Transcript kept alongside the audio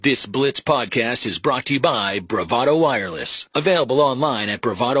This Blitz podcast is brought to you by Bravado Wireless. Available online at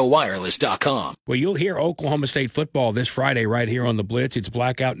bravadowireless.com. Well, you'll hear Oklahoma State football this Friday right here on the Blitz. It's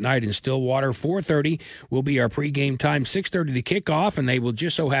blackout night in Stillwater. 4:30 will be our pregame time. 6:30 to kick off, and they will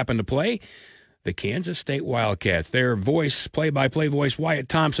just so happen to play the Kansas State Wildcats. Their voice, play-by-play voice, Wyatt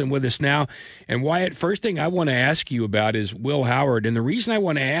Thompson, with us now. And Wyatt, first thing I want to ask you about is Will Howard. And the reason I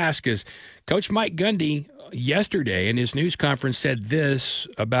want to ask is Coach Mike Gundy yesterday in his news conference said this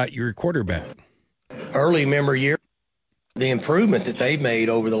about your quarterback. Early member year, the improvement that they've made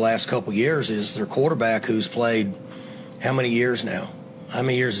over the last couple years is their quarterback, who's played how many years now? How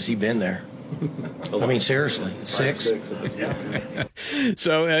many years has he been there? I mean, seriously, 6?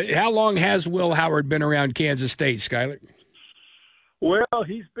 So how long has Will Howard been around Kansas State, Skyler? Well,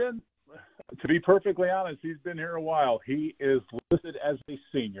 he's been, to be perfectly honest, he's been here a while. He is listed as a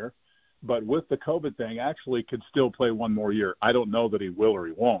senior, but with the COVID thing, actually could still play one more year. I don't know that he will or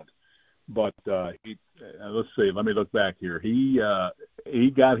he won't. But let's see. Let me look back here. He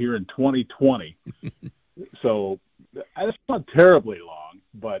got here in 2020, so that's not terribly long.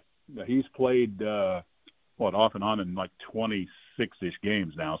 But he's played off and on in like 26-ish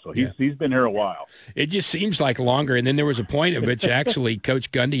games now. So he's been here a while. It just seems like longer. And then there was a point at which actually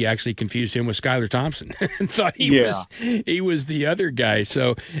Coach Gundy actually confused him with Skylar Thompson and thought he was the other guy.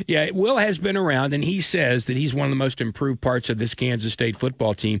 So, yeah, Will has been around, and he says that he's one of the most improved parts of this Kansas State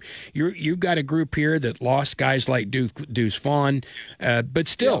football team. You've got a group here that lost guys like Deuce Vaughn, but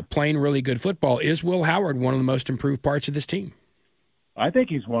still playing really good football. Is Will Howard one of the most improved parts of this team? I think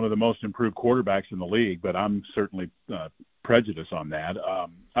he's one of the most improved quarterbacks in the league, but I'm certainly prejudiced on that.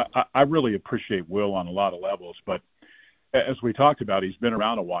 I really appreciate Will on a lot of levels, but as we talked about, he's been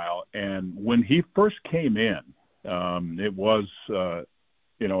around a while. And when he first came in, it was, a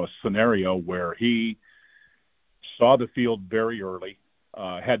scenario where he saw the field very early,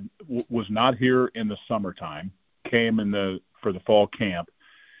 was not here in the summertime, came for the fall camp.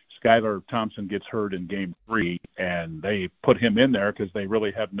 Skylar Thompson gets hurt in game 3, and they put him in there because they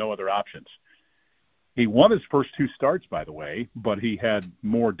really have no other options. He won his first 2 starts, by the way, but he had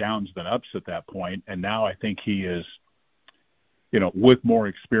more downs than ups at that point. And now I think he is, with more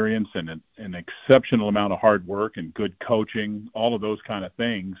experience and an exceptional amount of hard work and good coaching, all of those kind of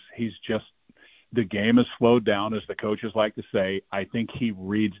things, the game has slowed down, as the coaches like to say. I think he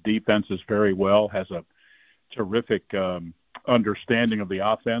reads defenses very well, has a terrific understanding of the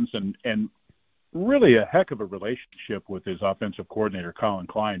offense, and really a heck of a relationship with his offensive coordinator, Colin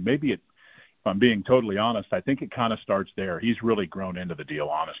Klein. Maybe if I'm being totally honest, I think it kind of starts there. He's really grown into the deal,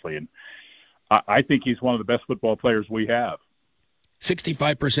 honestly, and I think he's one of the best football players we have.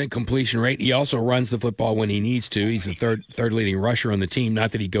 65% completion rate. He also runs the football when he needs to. He's the third leading rusher on the team.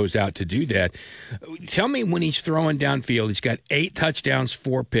 Not that he goes out to do that. Tell me, when he's throwing downfield, he's got 8 touchdowns,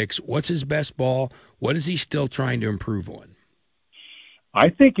 4 picks. What's his best ball? What is he still trying to improve on? I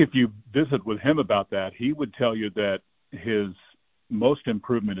think if you visit with him about that, he would tell you that his most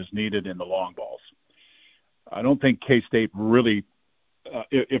improvement is needed in the long balls. I don't think K-State really,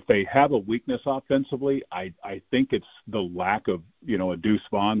 if they have a weakness offensively, I think it's the lack of, a Deuce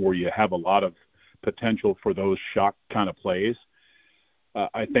Vaughn, where you have a lot of potential for those shock kind of plays.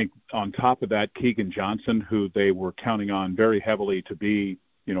 I think on top of that, Keegan Johnson, who they were counting on very heavily to be,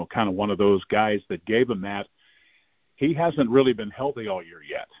 kind of one of those guys that gave him that, he hasn't really been healthy all year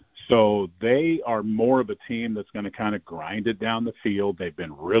yet. So they are more of a team that's going to kind of grind it down the field. They've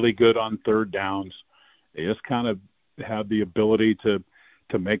been really good on third downs. They just kind of have the ability to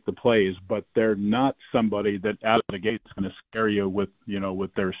make the plays, but they're not somebody that out of the gate is going to scare you with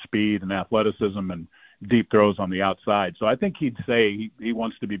their speed and athleticism and deep throws on the outside. So I think he'd say he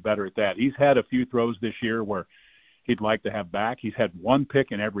wants to be better at that. He's had a few throws this year where he'd like to have back. He's had 1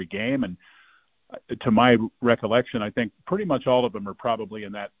 pick in every game, and to my recollection, I think pretty much all of them are probably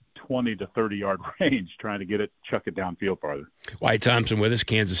in that 20 to 30-yard range, trying to chuck it downfield farther. Wyatt Thompson with us,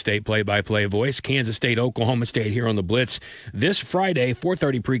 Kansas State play-by-play voice. Kansas State, Oklahoma State here on the Blitz. This Friday,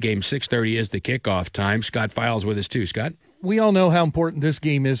 4:30 pregame, 6:30 is the kickoff time. Scott Files with us too. Scott? We all know how important this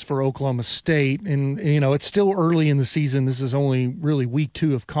game is for Oklahoma State, and, it's still early in the season. This is only really week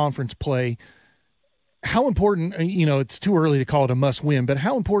 2 of conference play. How important, it's too early to call it a must-win, but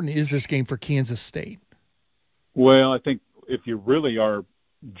how important is this game for Kansas State? Well, I think if you really are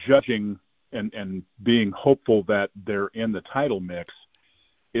judging and being hopeful that they're in the title mix,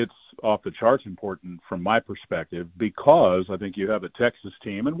 it's off the charts important from my perspective, because I think you have a Texas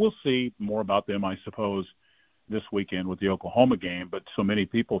team, and we'll see more about them, I suppose, this weekend with the Oklahoma game, but so many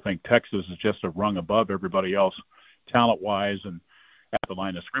people think Texas is just a rung above everybody else talent-wise and at the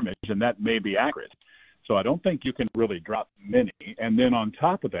line of scrimmage, and that may be accurate. So I don't think you can really drop many. And then on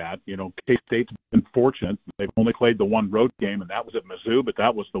top of that, K-State's been fortunate. They've only played the one road game, and that was at Mizzou, but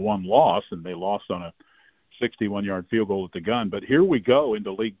that was the one loss, and they lost on a 61-yard field goal at the gun. But here we go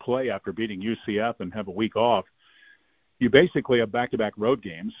into league play after beating UCF and have a week off. You basically have back-to-back road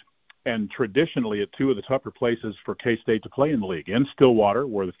games, and traditionally at two of the tougher places for K-State to play in the league, in Stillwater,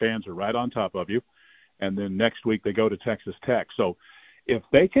 where the fans are right on top of you, and then next week they go to Texas Tech. So if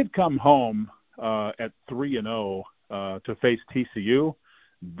they could come home at 3-0 to face TCU,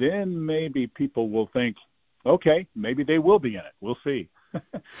 then maybe people will think, okay, maybe they will be in it. We'll see.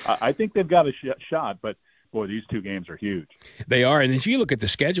 I think they've got a shot, but boy, these two games are huge. They are, and if you look at the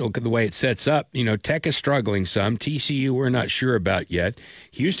schedule, the way it sets up, Tech is struggling some. TCU we're not sure about yet.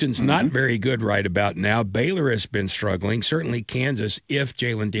 Houston's not very good right about now. Baylor has been struggling. Certainly Kansas, if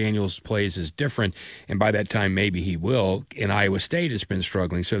Jalen Daniels plays, is different, and by that time maybe he will. And Iowa State has been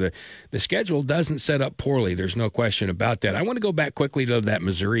struggling. So the schedule doesn't set up poorly. There's no question about that. I want to go back quickly to that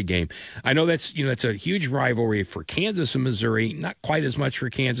Missouri game. I know that's a huge rivalry for Kansas and Missouri, not quite as much for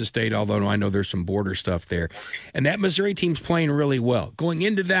Kansas State, although I know there's some border stuff there. And that Missouri team's playing really well. Going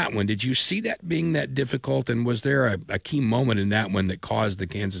into that one, did you see that being that difficult? And was there a key moment in that one that caused the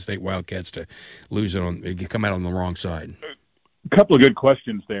Kansas State Wildcats to come out on the wrong side? A couple of good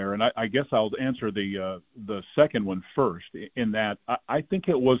questions there, and I guess I'll answer the second one first. In that, I think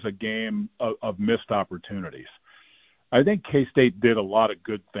it was a game of missed opportunities. I think K-State did a lot of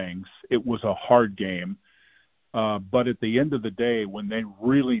good things. It was a hard game, but at the end of the day, when they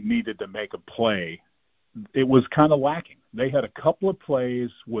really needed to make a play, it was kind of lacking. They had a couple of plays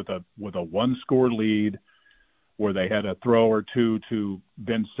with a one-score lead where they had a throw or two to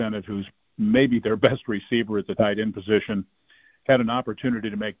Ben Sennett, who's maybe their best receiver at the tight end position, had an opportunity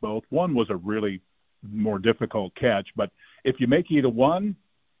to make both. One was a really more difficult catch, but if you make either one,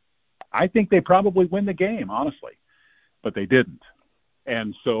 I think they probably win the game, honestly, but they didn't.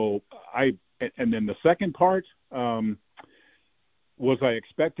 And so and then the second part, was I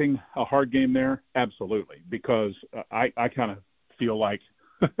expecting a hard game there? Absolutely, because I kind of feel like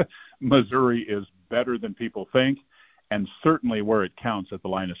Missouri is better than people think, and certainly where it counts at the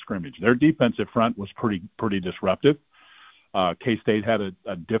line of scrimmage. Their defensive front was pretty disruptive. K-State had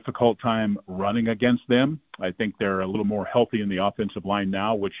a difficult time running against them. I think they're a little more healthy in the offensive line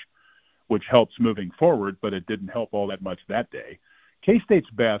now, which helps moving forward, but it didn't help all that much that day. K-State's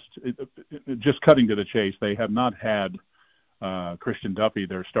best, just cutting to the chase, they have not had Christian Duffy,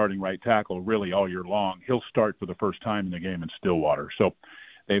 their starting right tackle, really all year long. He'll start for the first time in the game in Stillwater. So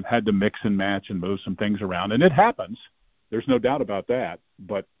they've had to mix and match and move some things around, and it happens. There's no doubt about that,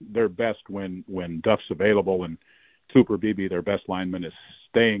 but they're best when Duff's available, and Cooper Beebe, their best lineman, is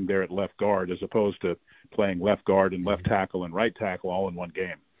staying there at left guard as opposed to playing left guard and left tackle and right tackle all in one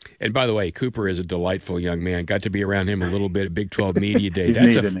game. And by the way, Cooper is a delightful young man. Got to be around him a little bit at Big 12 Media Day.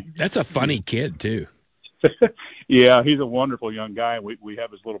 That's a funny kid, too. Yeah, he's a wonderful young guy. We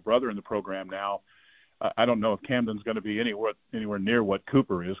have his little brother in the program now. I don't know if Camden's going to be anywhere near what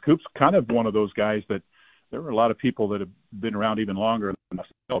Cooper is. Coop's kind of one of those guys that there are a lot of people that have been around even longer than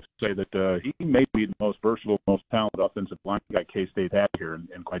myself say that he may be the most versatile, most talented offensive line guy K-State had here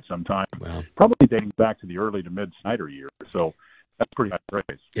in quite some time. Wow. Probably dating back to the early to mid-Snyder years. So that's pretty high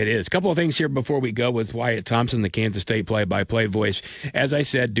praise. It is. A couple of things here before we go with Wyatt Thompson, the Kansas State play-by-play voice. As I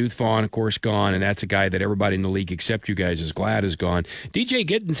said, Deuce Vaughn, of course, gone, and that's a guy that everybody in the league except you guys is glad is gone. DJ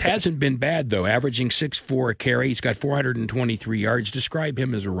Giddens hasn't been bad, though, averaging 6'4" a carry. He's got 423 yards. Describe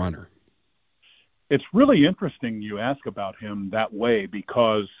him as a runner. It's really interesting you ask about him that way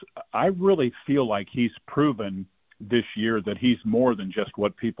because I really feel like he's proven this year that he's more than just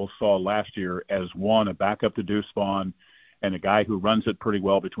what people saw last year as, one, a backup to Deuce Vaughn, and a guy who runs it pretty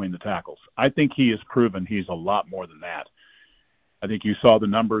well between the tackles. I think he has proven he's a lot more than that. I think you saw the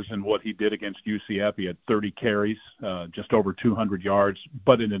numbers in what he did against UCF. He had 30 carries, just over 200 yards.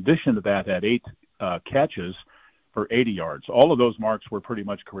 But in addition to that, had 8 catches for 80 yards. All of those marks were pretty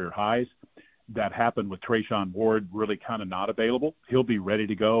much career highs. That happened with Trayshawn Ward really kind of not available. He'll be ready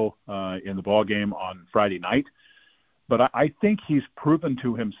to go in the ballgame on Friday night. But I think he's proven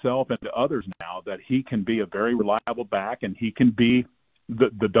to himself and to others now that he can be a very reliable back, and he can be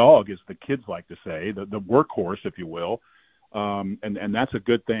the dog, as the kids like to say, the workhorse, if you will. And that's a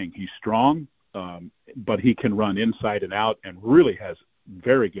good thing. He's strong, but he can run inside and out and really has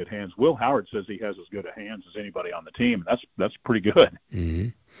very good hands. Will Howard says he has as good a hands as anybody on the team. That's pretty good. Mm-hmm.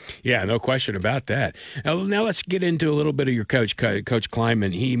 Yeah, no question about that. Now let's get into a little bit of your coach, Coach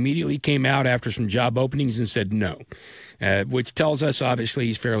Kleiman. He immediately came out after some job openings and said no, which tells us obviously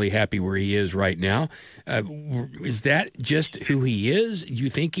he's fairly happy where he is right now. Is that just who he is? Do you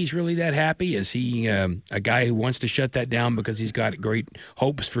think he's really that happy? Is he a guy who wants to shut that down because he's got great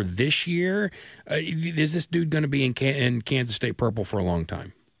hopes for this year? Is this dude going to be in Kansas State purple for a long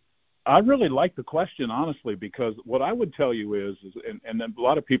time? I really like the question, honestly, because what I would tell you is and then a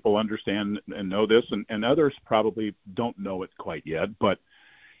lot of people understand and know this, and others probably don't know it quite yet, but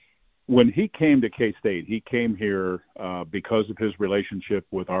when he came to K-State, he came here because of his relationship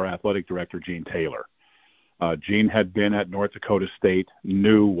with our athletic director, Gene Taylor. Gene had been at North Dakota State,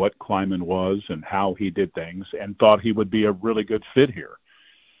 knew what Kleiman was and how he did things, and thought he would be a really good fit here.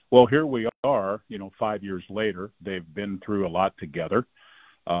 Well, here we are, 5 years later. They've been through a lot together.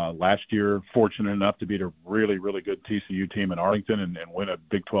 Last year, fortunate enough to beat a really, really good TCU team in Arlington and win a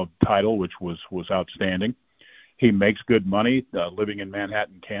Big 12 title, which was outstanding. He makes good money living in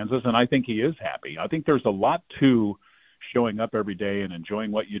Manhattan, Kansas, and I think he is happy. I think there's a lot to showing up every day and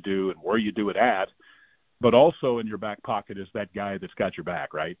enjoying what you do and where you do it at, but also in your back pocket is that guy that's got your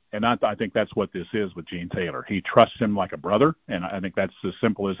back, right? And I think that's what this is with Gene Taylor. He trusts him like a brother, and I think that's as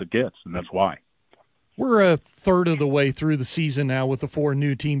simple as it gets, and that's why. We're a third of the way through the season now with the 4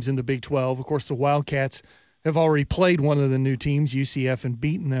 new teams in the Big 12. Of course, the Wildcats have already played one of the new teams, UCF, and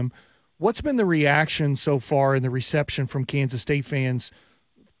beaten them. What's been the reaction so far and the reception from Kansas State fans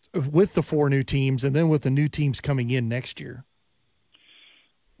with the 4 new teams and then with the new teams coming in next year?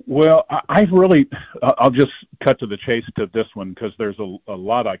 Well, I'll just cut to the chase to this one because there's a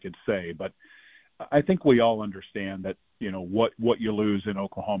lot I could say, but I think we all understand that, what you lose in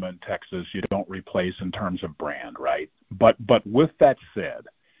Oklahoma and Texas, you don't replace in terms of brand, right? But with that said,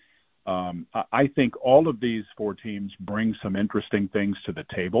 I think all of these 4 teams bring some interesting things to the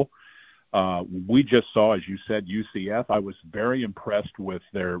table. We just saw, as you said, UCF. I was very impressed with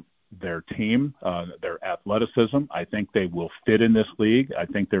their team, their athleticism. I think they will fit in this league. I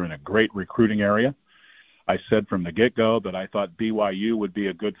think they're in a great recruiting area. I said from the get-go that I thought BYU would be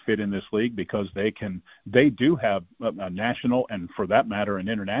a good fit in this league because they do have a national and, for that matter, an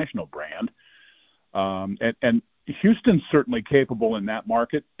international brand. And Houston's certainly capable in that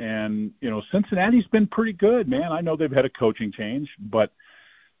market. And, Cincinnati's been pretty good, man. I know they've had a coaching change, but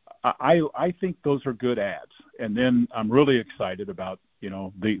I think those are good ads. And then I'm really excited about,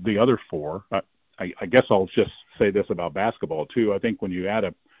 the other 4. I guess I'll just say this about basketball, too. I think when you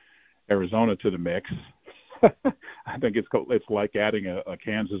add Arizona to the mix, I think it's like adding a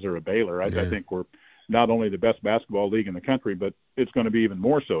Kansas or a Baylor. I think we're not only the best basketball league in the country, but it's going to be even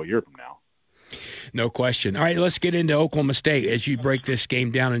more so a year from now. No question. All right, let's get into Oklahoma State. As you break this game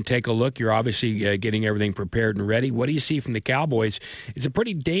down and take a look, you're obviously getting everything prepared and ready. What do you see from the Cowboys? It's a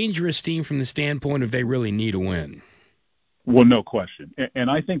pretty dangerous team from the standpoint of they really need a win. Well, no question. And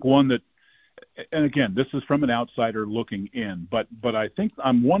I think one that, and again, this is from an outsider looking in, but I think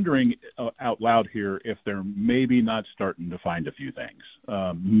I'm wondering out loud here if they're maybe not starting to find a few things,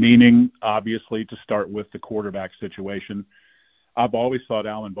 meaning obviously to start with the quarterback situation. I've always thought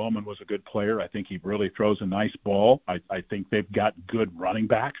Alan Bowman was a good player. I think he really throws a nice ball. I think they've got good running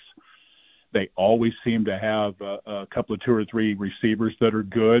backs. They always seem to have a couple of 2 or 3 receivers that are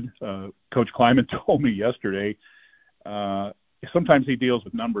good. Coach Kleiman told me yesterday, sometimes he deals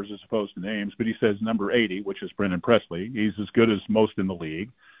with numbers as opposed to names, but he says number 80, which is Brendan Presley. He's as good as most in the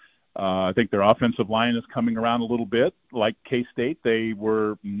league. I think their offensive line is coming around a little bit. Like K-State, they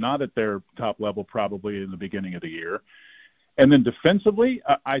were not at their top level probably in the beginning of the year. And then defensively,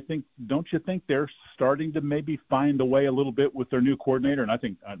 I think, don't you think they're starting to maybe find a way a little bit with their new coordinator? And I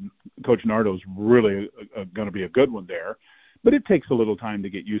think Coach Nardo's really going to be a good one there. But it takes a little time to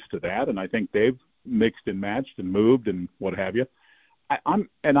get used to that, and I think they've mixed and matched and moved and what have you.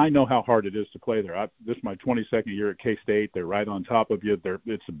 I know how hard it is to play there. This is my 22nd year at K-State. They're right on top of you.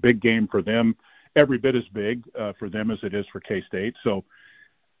 It's a big game for them, every bit as big for them as it is for K-State. So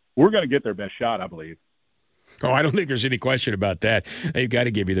we're going to get their best shot, I believe. Oh, I don't think there's any question about that. They've got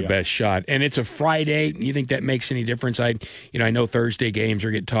to give you the best shot. And it's a Friday. You think that makes any difference? I know Thursday games are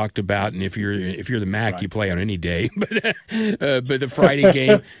getting talked about, and if you're the MAC, right, you play on any day. But the Friday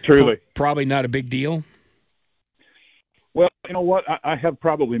game, truly, probably not a big deal. Well, you know what? I have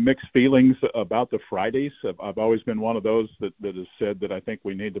probably mixed feelings about the Fridays. I've always been one of those that has said that I think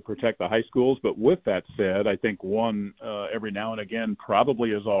we need to protect the high schools. But with that said, I think one every now and again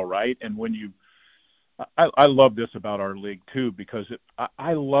probably is all right. And when you I love this about our league, too, because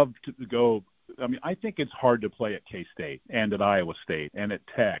I love to go – I mean, I think it's hard to play at K-State and at Iowa State and at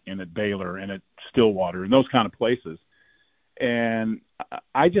Tech and at Baylor and at Stillwater and those kind of places. And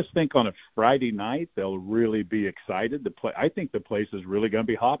I just think on a Friday night they'll really be excited to play. I think the place is really going to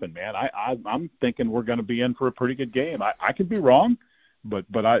be hopping, man. I'm thinking we're going to be in for a pretty good game. I could be wrong, but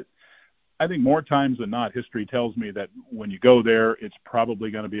I think more times than not, history tells me that when you go there, it's probably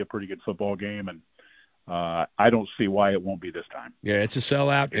going to be a pretty good football game, and I don't see why it won't be this time. Yeah, it's a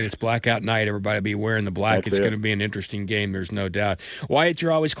sellout, and it's blackout night. Everybody will be wearing the black. That's it's going to be an interesting game, there's no doubt. Wyatt,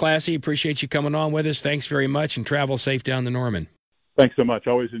 you're always classy. Appreciate you coming on with us. Thanks very much, and travel safe down the Norman. Thanks so much.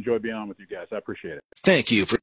 Always enjoy being on with you guys. I appreciate it. Thank you for